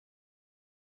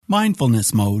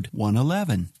Mindfulness Mode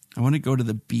 111. I want to go to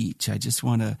the beach. I just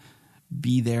want to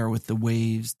be there with the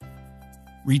waves.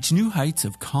 Reach new heights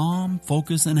of calm,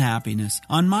 focus, and happiness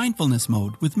on Mindfulness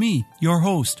Mode with me, your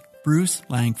host, Bruce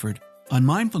Langford. On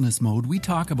Mindfulness Mode, we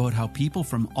talk about how people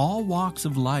from all walks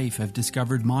of life have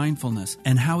discovered mindfulness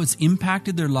and how it's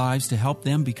impacted their lives to help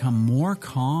them become more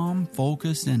calm,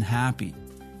 focused, and happy.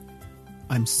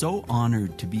 I'm so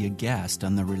honored to be a guest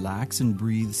on the Relax and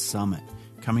Breathe Summit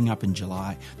coming up in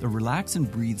July. The Relax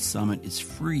and Breathe Summit is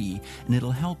free, and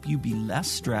it'll help you be less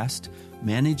stressed,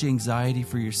 manage anxiety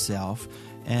for yourself,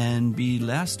 and be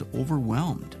less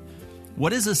overwhelmed.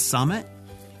 What is a summit?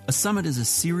 A summit is a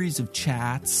series of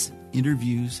chats,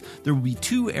 interviews. There will be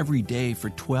 2 every day for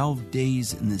 12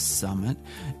 days in this summit.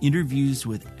 Interviews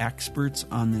with experts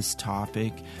on this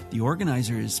topic. The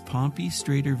organizer is Pompey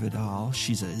Strader Vidal.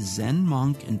 She's a Zen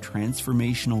monk and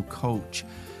transformational coach.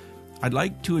 I'd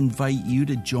like to invite you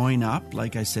to join up.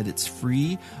 Like I said, it's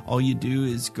free. All you do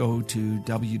is go to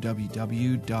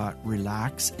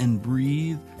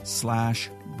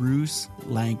www.relaxandbreathe.com/Bruce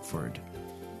Langford.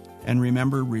 And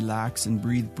remember, relax and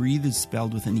breathe. Breathe is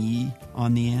spelled with an E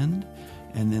on the end,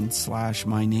 and then /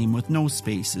 my name with no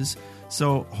spaces.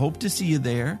 So hope to see you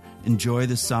there. Enjoy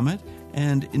the summit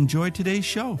and enjoy today's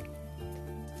show.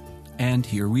 And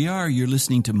here we are. You're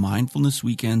listening to Mindfulness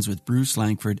Weekends with Bruce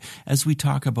Langford as we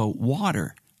talk about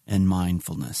water and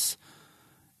mindfulness.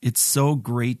 It's so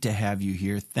great to have you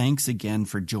here. Thanks again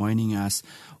for joining us.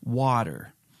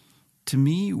 Water. To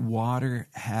me, water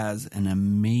has an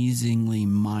amazingly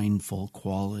mindful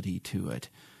quality to it.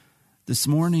 This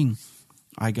morning,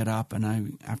 I got up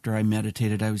and after I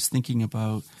meditated, I was thinking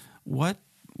about what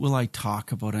will I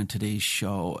talk about on today's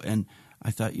show. And I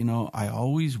thought, I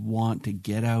always want to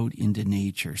get out into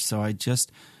nature. So I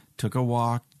just took a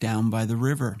walk down by the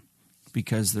river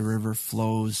because the river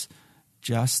flows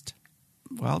just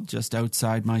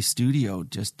outside my studio,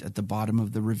 just at the bottom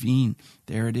of the ravine.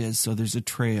 There it is. So there's a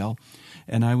trail.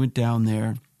 And I went down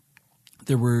there.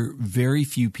 There were very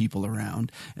few people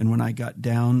around. And when I got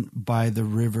down by the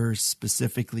river,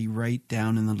 specifically right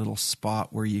down in the little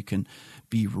spot where you can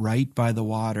be right by the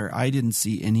water, I didn't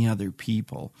see any other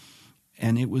people.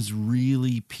 And it was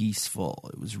really peaceful.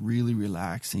 It was really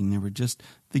relaxing. There were just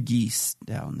the geese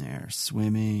down there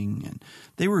swimming, and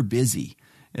they were busy.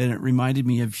 And it reminded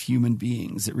me of human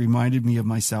beings. It reminded me of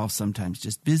myself sometimes,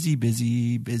 just busy,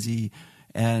 busy, busy.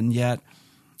 And yet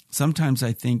sometimes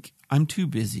I think I'm too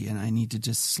busy and I need to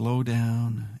just slow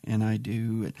down, and I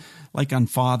do. Like on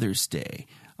Father's Day,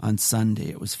 on Sunday,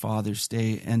 it was Father's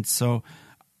Day. And so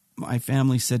my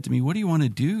family said to me, "What do you want to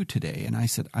do today?" And I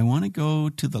said, "I want to go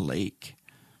to the lake.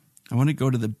 I want to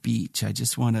go to the beach. I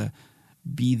just want to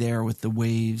be there with the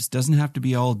waves. Doesn't have to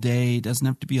be all day. Doesn't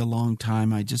have to be a long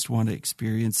time. I just want to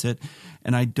experience it."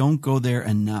 And I don't go there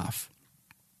enough.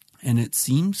 And it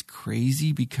seems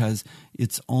crazy because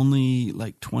it's only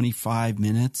like 25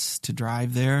 minutes to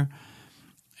drive there.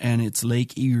 And it's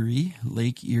Lake Erie,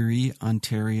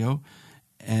 Ontario.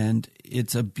 And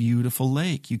it's a beautiful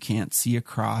lake. You can't see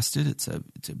across it. It's a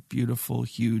beautiful,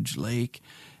 huge lake.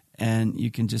 And you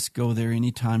can just go there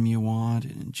anytime you want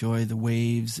and enjoy the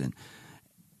waves. And,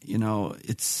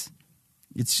 it's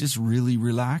just really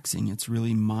relaxing. It's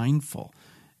really mindful.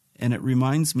 And it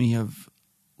reminds me of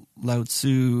Lao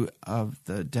Tzu of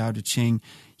the Tao Te Ching.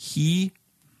 He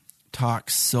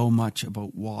talks so much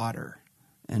about water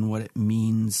and what it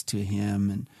means to him.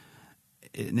 And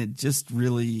it just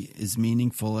really is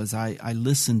meaningful as I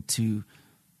listen to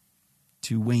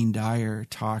Wayne Dyer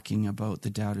talking about the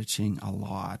Tao Te Ching a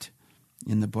lot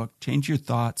in the book, Change Your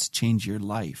Thoughts, Change Your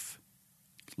Life.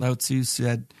 Lao Tzu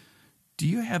said, "Do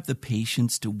you have the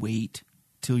patience to wait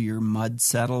till your mud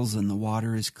settles and the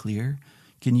water is clear?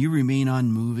 Can you remain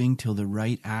unmoving till the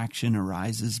right action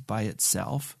arises by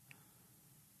itself?"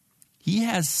 He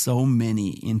has so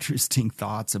many interesting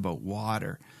thoughts about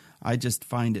water. I just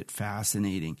find it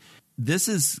fascinating. This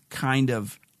is kind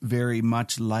of very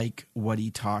much like what he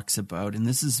talks about, and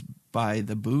this is by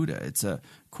the Buddha. It's a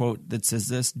quote that says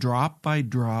this: "Drop by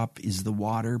drop is the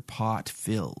water pot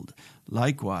filled.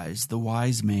 Likewise, the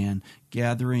wise man,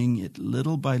 gathering it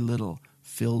little by little,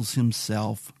 fills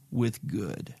himself with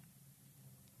good."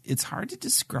 It's hard to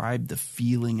describe the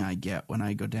feeling I get when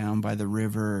I go down by the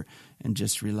river and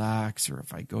just relax, or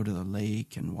if I go to the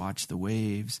lake and watch the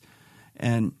waves.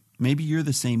 And maybe you're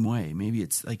the same way. Maybe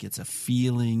it's like it's a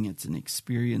feeling, it's an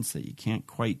experience that you can't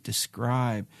quite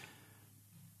describe.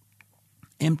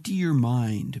 Empty your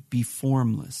mind, be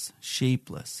formless,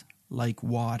 shapeless, like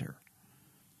water.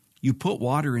 You put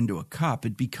water into a cup,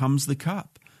 it becomes the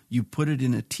cup. You put it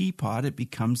in a teapot, it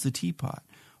becomes the teapot.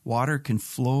 Water can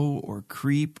flow or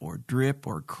creep or drip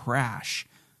or crash.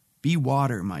 Be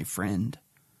water, my friend.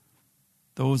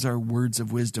 Those are words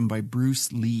of wisdom by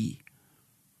Bruce Lee.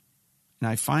 And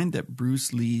I find that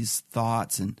Bruce Lee's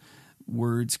thoughts and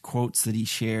words, quotes that he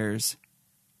shares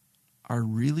are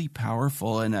really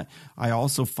powerful. And I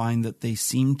also find that they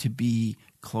seem to be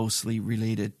closely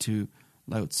related to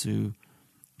Lao Tzu.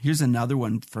 Here's another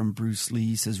one from Bruce Lee.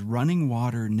 He says, running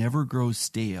water never grows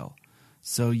stale,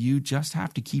 so you just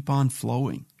have to keep on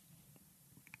flowing.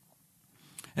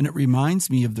 And it reminds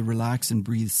me of the Relax and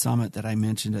Breathe Summit that I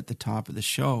mentioned at the top of the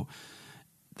show.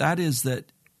 That is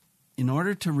that in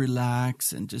order to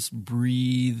relax and just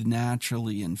breathe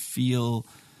naturally and feel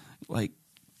like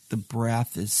the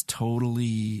breath is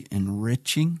totally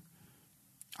enriching,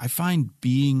 I find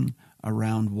being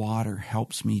around water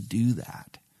helps me do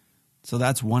that. So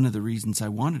that's one of the reasons I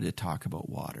wanted to talk about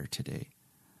water today.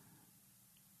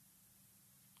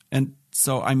 And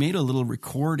so I made a little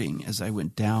recording as I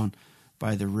went down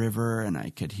by the river, and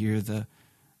I could hear the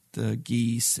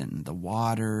geese and the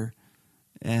water.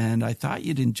 And I thought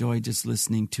you'd enjoy just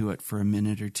listening to it for a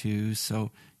minute or two.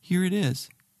 So here it is.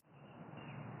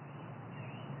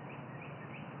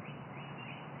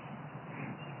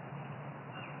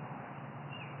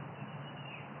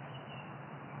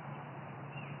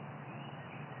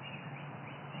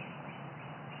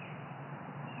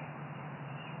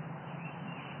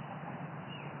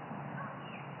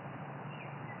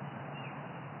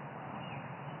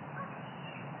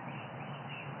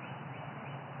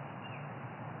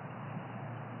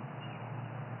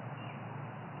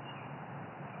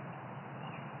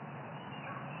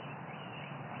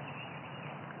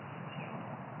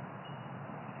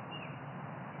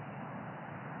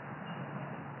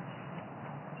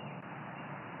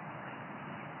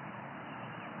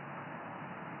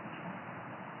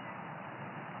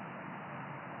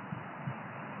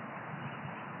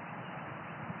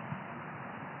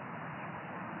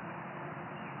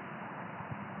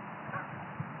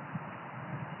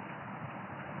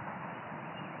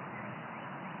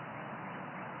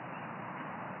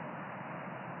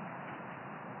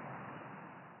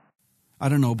 I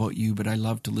don't know about you, but I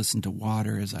love to listen to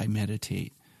water as I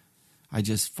meditate. I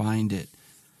just find it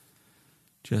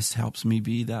just helps me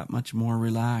be that much more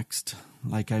relaxed,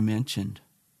 like I mentioned.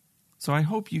 So I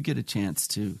hope you get a chance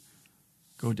to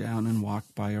go down and walk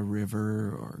by a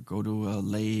river or go to a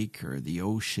lake or the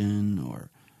ocean or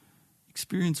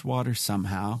experience water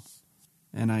somehow.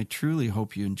 And I truly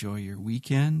hope you enjoy your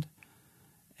weekend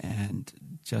and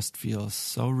just feel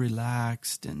so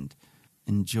relaxed and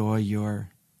enjoy your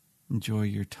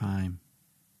time.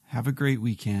 Have a great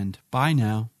weekend. Bye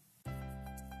now.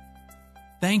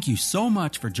 Thank you so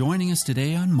much for joining us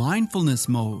today on Mindfulness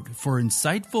Mode. For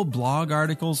insightful blog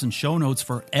articles and show notes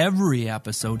for every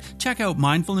episode, check out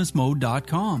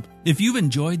mindfulnessmode.com. If you've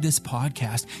enjoyed this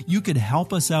podcast, you could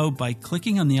help us out by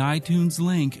clicking on the iTunes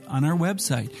link on our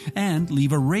website and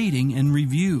leave a rating and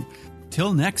review.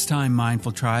 Till next time,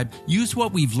 Mindful Tribe, use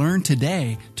what we've learned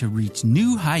today to reach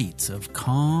new heights of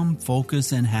calm,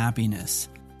 focus, and happiness.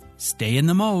 Stay in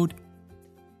the mode.